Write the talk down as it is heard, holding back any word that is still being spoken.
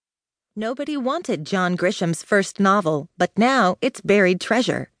Nobody wanted John Grisham's first novel, but now it's buried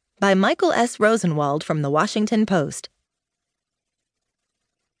treasure. By Michael S. Rosenwald from The Washington Post.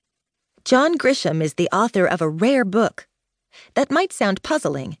 John Grisham is the author of a rare book. That might sound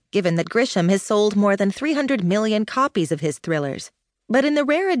puzzling, given that Grisham has sold more than 300 million copies of his thrillers. But in the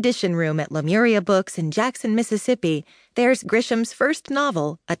rare edition room at Lemuria Books in Jackson, Mississippi, there's Grisham's first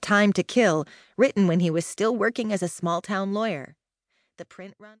novel, A Time to Kill, written when he was still working as a small-town lawyer. The print run